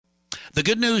The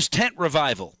Good News Tent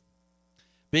Revival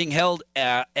being held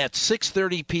at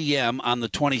 6:30 p.m. on the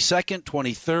 22nd,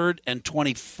 23rd, and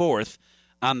 24th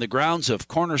on the grounds of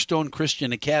Cornerstone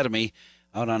Christian Academy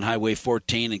out on Highway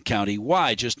 14 in County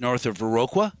Y, just north of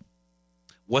Viroqua.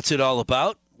 What's it all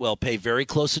about? Well, pay very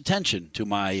close attention to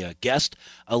my guest,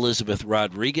 Elizabeth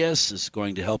Rodregues, is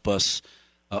going to help us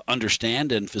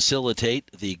understand and facilitate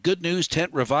the Good News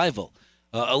Tent Revival.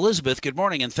 Elizabeth, good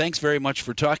morning, and thanks very much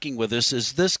for talking with us.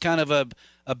 Is this kind of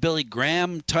a Billy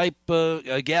Graham type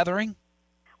gathering?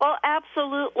 Well,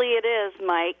 absolutely it is,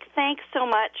 Mike. Thanks so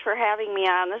much for having me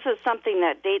on. This is something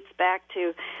that dates back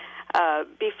to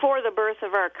before the birth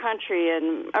of our country.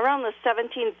 And around the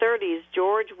 1730s,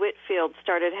 George Whitefield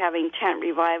started having tent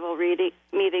revival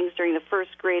meetings during the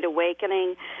First Great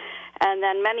Awakening. And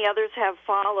then many others have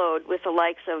followed with the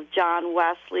likes of John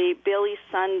Wesley, Billy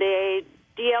Sunday,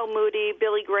 D.L. Moody,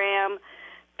 Billy Graham,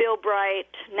 Bill Bright,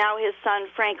 now his son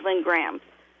Franklin Graham.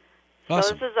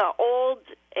 Awesome. So this is an old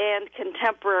and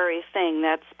contemporary thing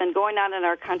that's been going on in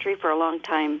our country for a long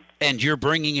time. And you're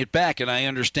bringing it back, and I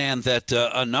understand that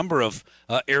a number of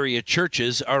area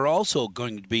churches are also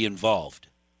going to be involved.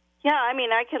 Yeah, I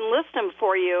mean, I can list them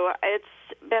for you.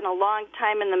 It's been a long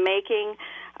time in the making.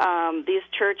 These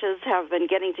churches have been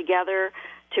getting together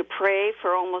to pray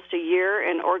for almost a year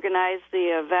and organize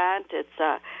the event.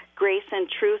 It's Grace and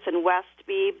Truth in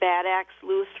Westby, Bad Axe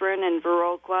Lutheran in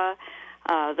Viroqua,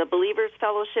 the Believers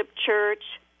Fellowship Church,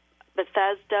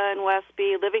 Bethesda in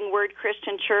Westby, Living Word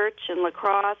Christian Church in La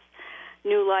Crosse,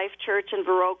 New Life Church in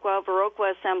Viroqua,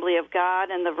 Viroqua Assembly of God,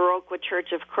 and the Viroqua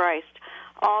Church of Christ,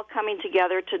 all coming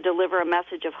together to deliver a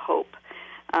message of hope,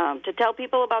 to tell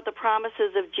people about the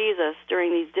promises of Jesus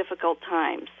during these difficult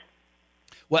times.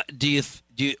 Well,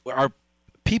 are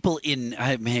people in?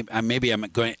 Am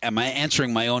I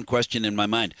answering my own question in my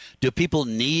mind? Do people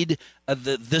need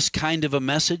this kind of a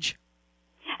message?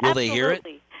 Will Absolutely. they hear it?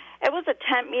 It was a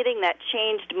tent meeting that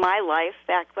changed my life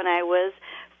back when I was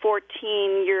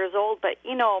 14 years old. But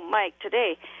you know, Mike,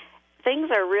 today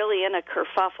things are really in a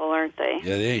kerfuffle, aren't they?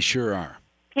 Yeah, they sure are.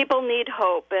 People need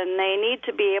hope, and they need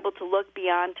to be able to look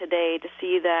beyond today to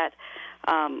see that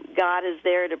God is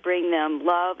there to bring them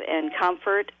love and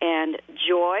comfort and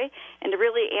joy, and to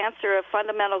really answer a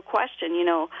fundamental question,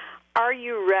 are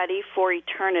you ready for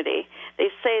eternity? They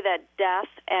say that death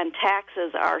and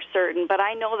taxes are certain, but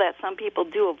I know that some people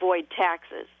do avoid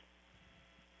taxes.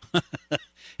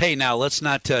 Hey, now, let's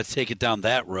not take it down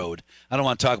that road. I don't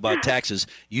want to talk about taxes.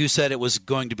 You said it was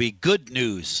going to be good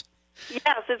news.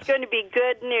 Yes, it's going to be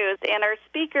good news, and our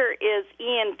speaker is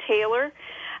Ian Taylor.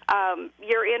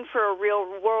 You're in for a real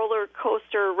roller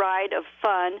coaster ride of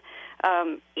fun.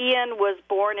 Ian was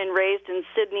born and raised in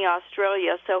Sydney,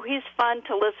 Australia, so he's fun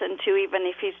to listen to even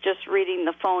if he's just reading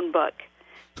the phone book.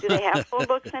 Do they have phone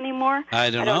books anymore? I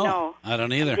don't know. I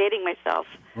don't either. I'm dating myself.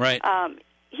 Right.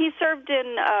 He served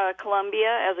in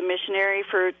Colombia as a missionary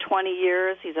for 20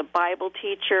 years. He's a Bible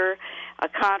teacher, a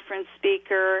conference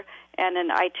speaker, and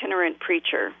an itinerant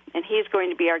preacher, and he's going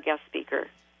to be our guest speaker.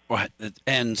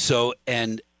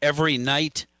 And every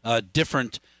night,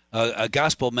 different a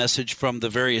gospel message from the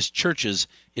various churches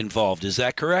involved. Is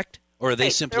that correct? Or are they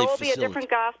simply There will be a different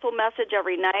gospel message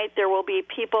every night. There will be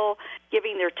people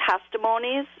giving their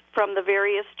testimonies from the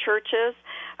various churches.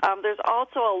 There's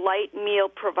also a light meal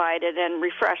provided and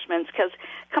refreshments because,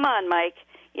 come on, Mike,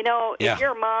 if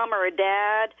you're a mom or a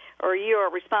dad or you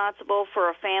are responsible for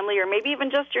a family or maybe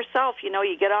even just yourself,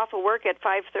 you get off of work at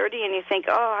 5:30 and you think,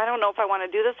 I don't know if I want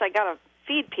to do this. I got to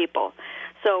feed people.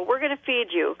 So we're going to feed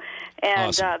you. And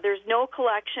awesome. There's no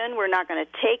collection. We're not going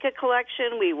to take a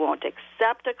collection. We won't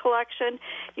accept a collection.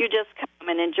 You just come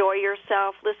and enjoy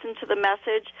yourself, listen to the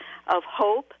message of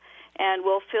hope, and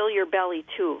we'll fill your belly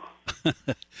too.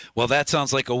 Well, that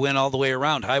sounds like a win all the way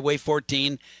around. Highway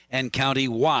 14 and County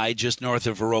Y, just north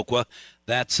of Viroqua.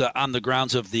 That's on the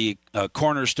grounds of the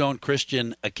Cornerstone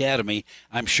Christian Academy.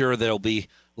 I'm sure there'll be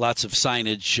lots of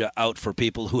signage out for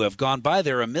people who have gone by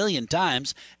there a million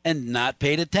times and not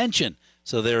paid attention.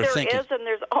 So they're thinking. There is, and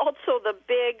there's also the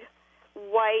big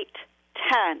white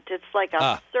tent. It's like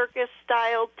a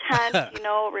circus-style tent,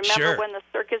 Remember Sure. when the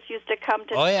circus used to come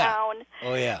to town?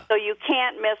 Oh, yeah. So you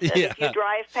can't miss it. Yeah. If you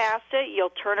drive past it,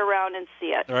 you'll turn around and see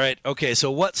it. All right. Okay,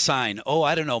 so what sign? Oh,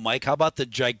 I don't know, Mike. How about the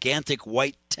gigantic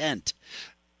white tent?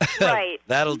 Right.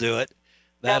 That'll do it.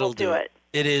 That'll do it.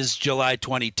 It is July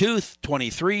 22nd,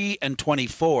 23, and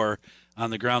 24 on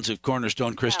the grounds of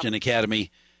Cornerstone Christian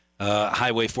Academy,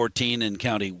 Highway 14 in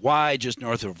County Y, just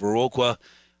north of Viroqua,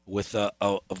 with a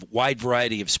wide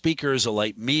variety of speakers, a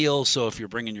light meal. So if you're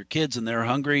bringing your kids and they're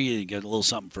hungry, you get a little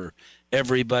something for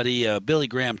everybody. Billy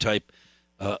Graham type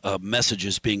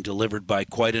messages being delivered by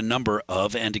quite a number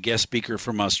of, and a guest speaker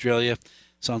from Australia.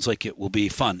 Sounds like it will be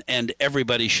fun. And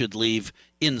everybody should leave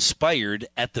inspired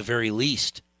at the very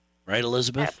least. Right,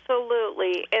 Elizabeth?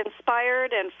 Absolutely.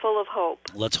 Inspired and full of hope.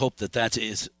 Let's hope that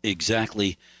is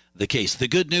exactly the case. The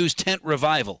Good News Tent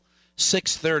Revival,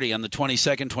 6:30 on the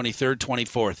 22nd, 23rd,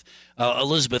 24th.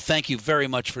 Elizabeth, thank you very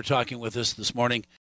much for talking with us this morning.